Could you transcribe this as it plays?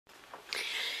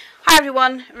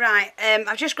everyone, right,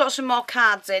 I've just got some more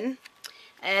cards in.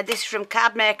 This is from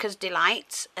Cardmaker's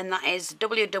Delight, and that is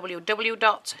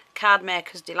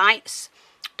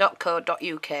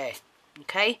www.cardmakersdelights.co.uk.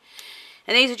 Okay,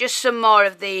 and these are just some more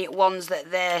of the ones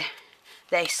that they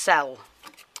sell.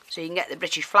 So you can get the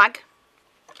British flag.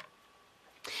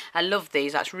 I love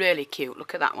these, that's really cute.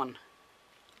 Look at that one.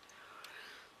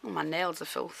 Oh, my nails are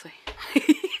filthy.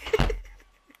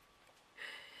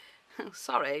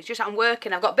 Sorry, it's just I'm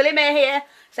working. I've got Billy May here.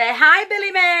 Say hi, Billy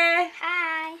May.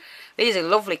 Hi. These are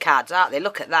lovely cards, aren't they?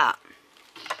 Look at that.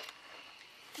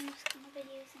 I'm just going to be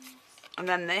using this. And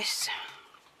then this.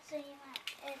 So you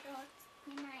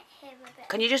might hear a bit.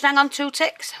 Can you just hang on 2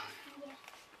 ticks? Yeah.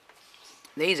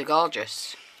 These are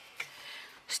gorgeous.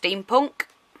 Steampunk.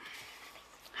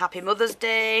 Happy Mother's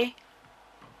Day.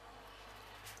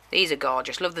 These are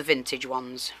gorgeous. Love the vintage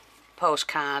ones.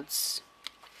 Postcards.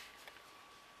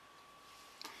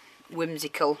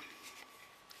 Whimsical.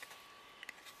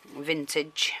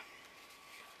 Vintage.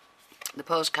 The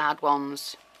postcard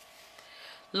ones.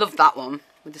 Love that one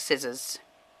with the scissors.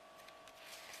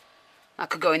 That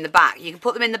could go in the back. You can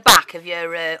put them in the back of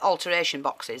your alteration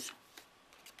boxes.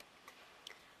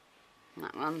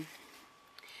 That one.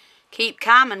 Keep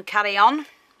calm and carry on.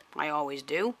 I always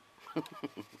do.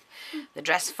 The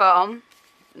dress form.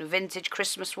 The vintage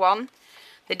Christmas one.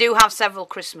 They do have several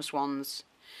Christmas ones.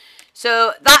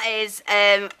 So that is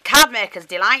Cardmaker's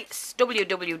Delights,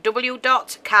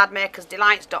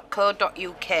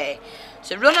 www.cardmakersdelights.co.uk.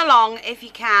 So run along if you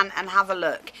can and have a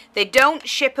look. They don't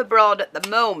ship abroad at the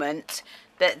moment,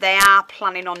 but they are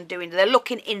planning on doing. They're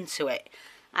looking into it,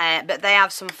 but they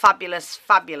have some fabulous,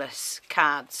 fabulous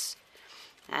cards,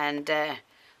 and I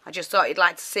just thought you'd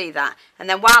like to see that. And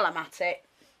then while I'm at it.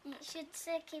 It should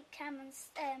say keep calm and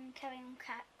carry on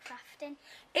crafting.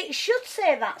 It should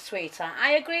say that, sweetheart.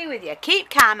 I agree with you.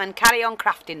 Keep calm and carry on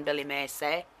crafting, Billy May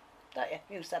say. Don't you?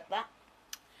 You said that.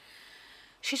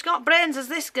 She's got brains as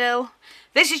this girl.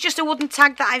 This is just a wooden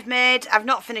tag that I've made. I've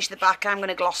not finished the back. I'm going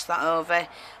to gloss that over.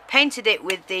 Painted it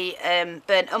with the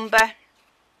burnt umber.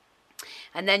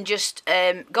 And then just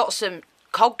got some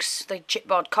cogs, the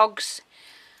chipboard cogs.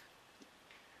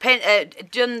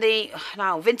 Done the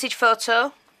vintage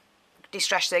photo.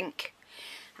 Distress ink,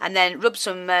 and then rub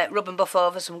some rub and buff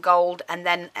over some gold, and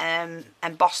then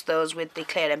emboss those with the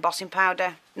clear embossing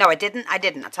powder. No, I didn't. I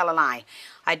tell a lie.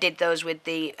 I did those with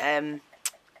the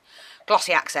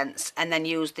glossy accents, and then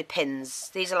used the pins.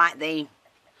 These are like the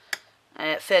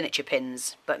furniture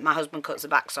pins, but my husband cuts the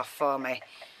backs off for me.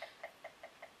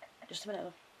 Just a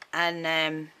minute. And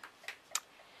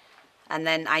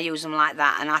then I use them like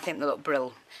that, and I think they look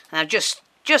brill. And I've just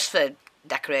for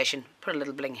decoration put a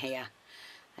little bling here.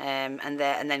 And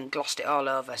then glossed it all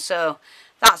over. So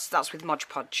that's with Mod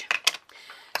Podge.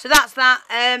 So that's that.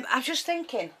 I'm just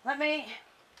thinking. What are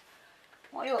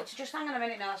you up to? Just hang on a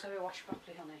minute now so we wash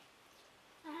properly, honey.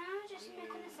 I'm just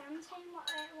making a sound saying what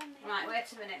I want. Right,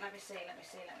 wait a minute. Let me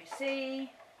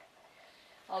see.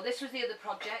 Oh, this was the other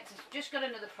project. I've just got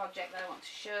another project that I want to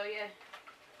show you.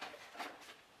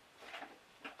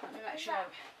 Let me make sure.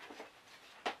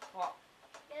 What?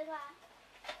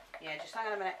 Yeah, just hang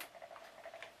on a minute.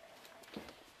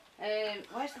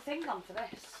 Where's the thing gone for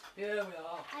this? Here we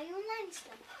are. Are you online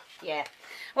still? Yeah.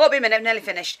 Won't be a minute, I'm nearly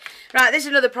finished. Right, this is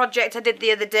another project I did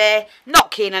the other day. Not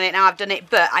keen on it now, I've done it,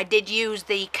 but I did use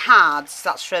the cards.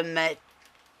 That's from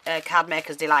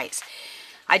Cardmaker's Delights.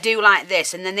 I do like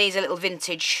this, and then these are little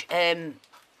vintage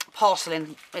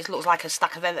porcelain. It looks like a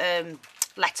stack of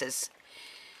letters.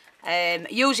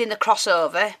 Using the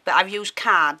crossover, but I've used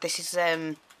card. This is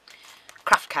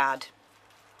craft card.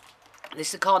 This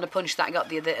is the corner punch that I got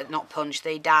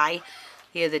the die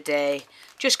the other day.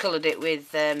 Just coloured it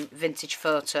with vintage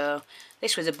photo.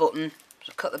 This was a button,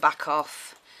 so cut the back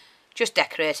off. Just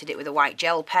decorated it with a white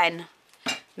gel pen.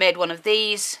 Made one of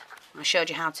these. I showed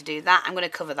you how to do that. I'm going to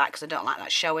cover that because I don't like that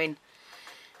showing.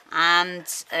 And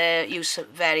use some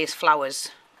various flowers.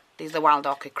 These are the Wild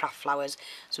Orchid craft flowers.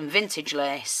 Some vintage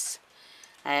lace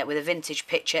with a vintage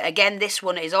picture. Again, this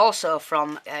one is also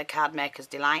from Cardmaker's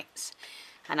Delights.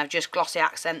 And I've just glossy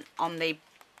accent on the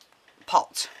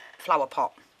pot, flower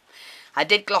pot. I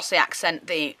did glossy accent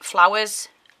the flowers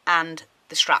and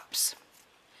the straps.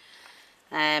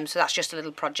 So that's just a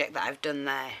little project that I've done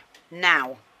there. Now,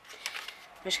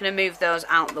 I'm just going to move those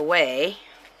out the way.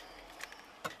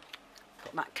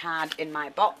 Put that card in my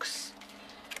box.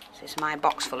 This is my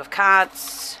box full of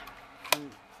cards from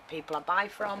people I buy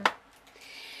from.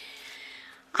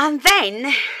 And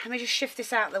then, let me just shift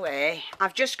this out of the way.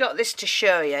 I've just got this to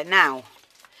show you now.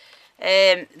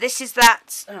 This is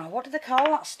that, oh, what do they call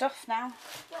that stuff now?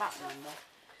 Can't remember.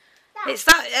 It's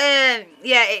that,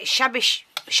 yeah, it's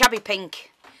Shabby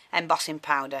Pink embossing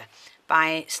powder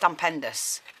by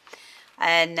Stupendous.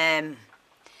 And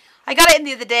I got it in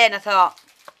the other day and I thought,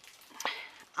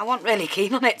 I wasn't really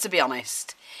keen on it, to be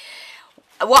honest.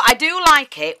 What I do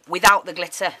like it without the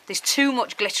glitter. There's too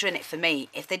much glitter in it for me.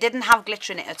 If they didn't have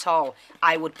glitter in it at all,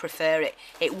 I would prefer it.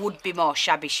 It would be more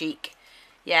shabby chic.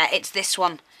 Yeah, it's this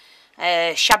one.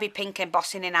 Shabby Pink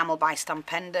Embossing Enamel by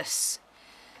Stupendous.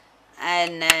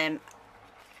 And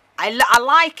I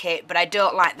like it, but I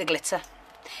don't like the glitter.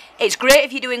 It's great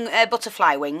if you're doing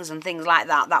butterfly wings and things like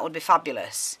that. That would be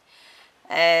fabulous.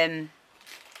 But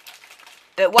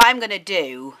what I'm going to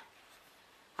do,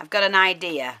 I've got an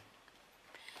idea.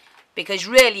 Because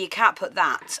really you can't put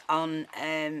that on,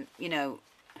 you know,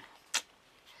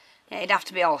 yeah, it'd have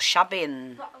to be all shabby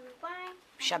and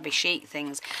shabby chic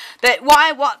things. But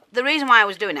the reason why I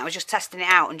was doing it, I was just testing it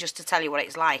out and just to tell you what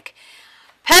it's like.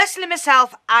 Personally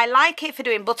myself, I like it for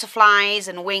doing butterflies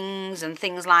and wings and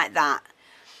things like that.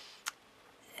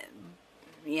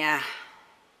 Yeah,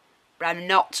 but I'm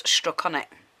not struck on it,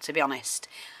 to be honest.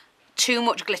 Too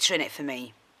much glitter in it for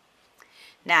me.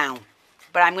 Now,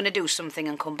 but I'm going to do something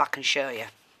and come back and show you.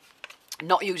 I'm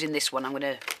not using this one, I'm going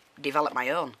to develop my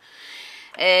own.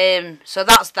 So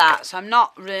that's that. So I'm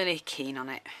not really keen on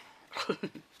it.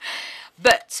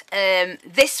 But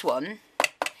this one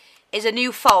is a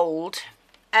new fold.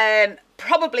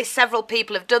 Probably several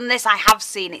people have done this. I have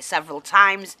seen it several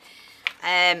times.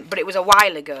 But it was a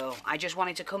while ago. I just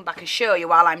wanted to come back and show you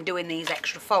while I'm doing these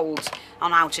extra folds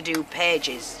on how to do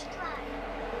pages.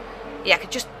 Yeah,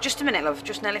 just a minute, love.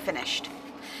 Just nearly finished.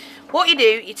 What you do,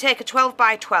 you take a 12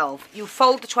 by 12. You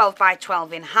fold the 12 by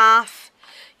 12 in half.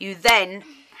 You then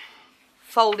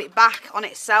fold it back on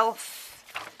itself.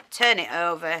 Turn it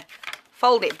over.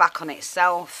 Fold it back on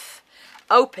itself.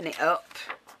 Open it up.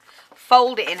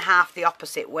 Fold it in half the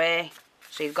opposite way.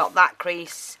 So you've got that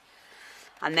crease.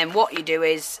 And then what you do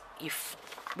is,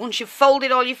 once you've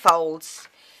folded all your folds,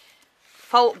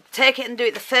 take it and do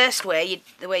it the first way,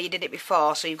 the way you did it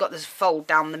before. So you've got this fold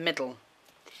down the middle.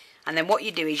 And then what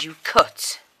you do is you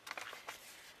cut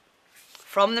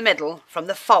from the middle, from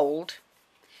the fold,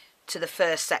 to the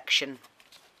first section.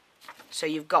 So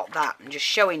you've got that. I'm just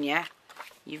showing you,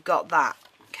 you've got that.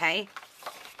 Okay?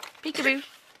 Peekaboo.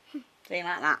 Something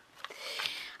like that.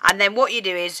 And then what you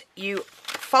do is you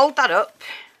fold that up.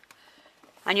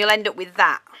 And you'll end up with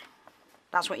that.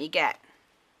 That's what you get.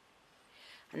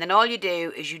 And then all you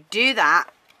do is you do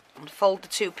that and fold the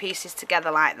two pieces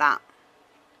together like that.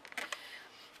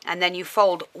 And then you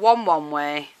fold one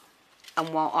way and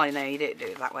one, oh no, you didn't do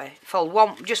it that way. Fold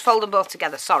one, just fold them both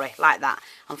together, sorry, like that.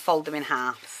 And fold them in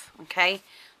half, okay?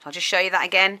 So I'll just show you that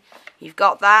again. You've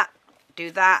got that, do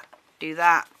that, do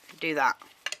that, do that.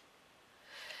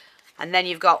 And then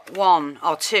you've got 1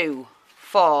 or 2,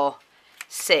 4,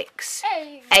 6,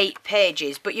 8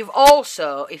 pages. But you've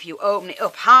also, if you open it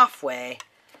up halfway,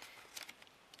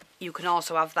 you can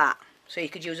also have that. So you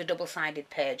could use a double-sided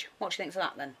page. What do you think of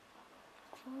that then?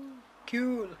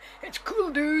 Cool. It's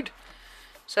cool, dude.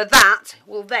 So that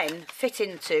will then fit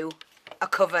into a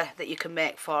cover that you can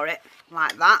make for it,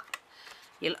 like that.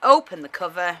 You'll open the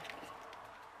cover.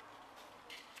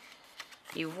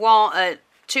 You want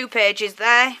 2 pages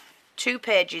there, 2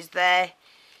 pages there.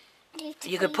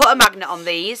 You could put a magnet on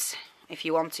these if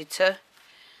you wanted to.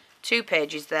 2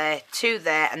 pages there, 2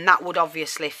 there, and that would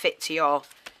obviously fit to your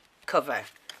cover,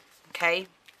 okay?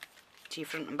 To your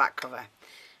front and back cover.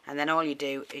 And then all you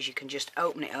do is you can just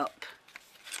open it up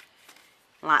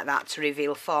like that to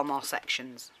reveal 4 more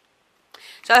sections.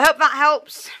 So I hope that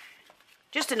helps.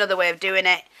 Just another way of doing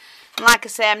it. And like I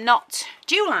say, I'm not...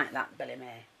 Do you like that, Billy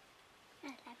May? I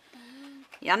like pink.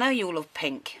 Yeah, I know you love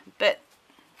pink, but...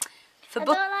 I don't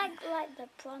like the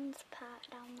bronze part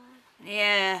down there.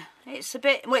 Yeah, it's a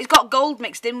bit... Well, it's got gold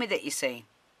mixed in with it, you see.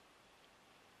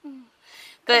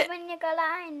 But when you go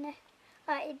line,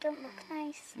 like, it don't look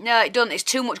nice. No, it doesn't. It's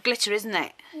too much glitter, isn't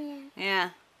it? Yeah. Yeah.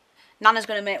 Nana's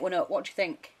going to make one up. What do you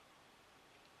think?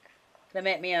 Can I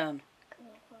make my own?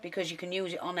 Because you can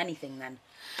use it on anything then.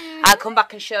 I'll come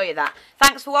back and show you that.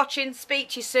 Thanks for watching. Speak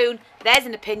to you soon. There's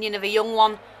an opinion of a young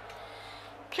one.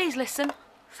 Please listen.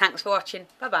 Thanks for watching.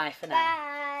 Bye-bye for now.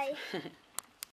 Bye.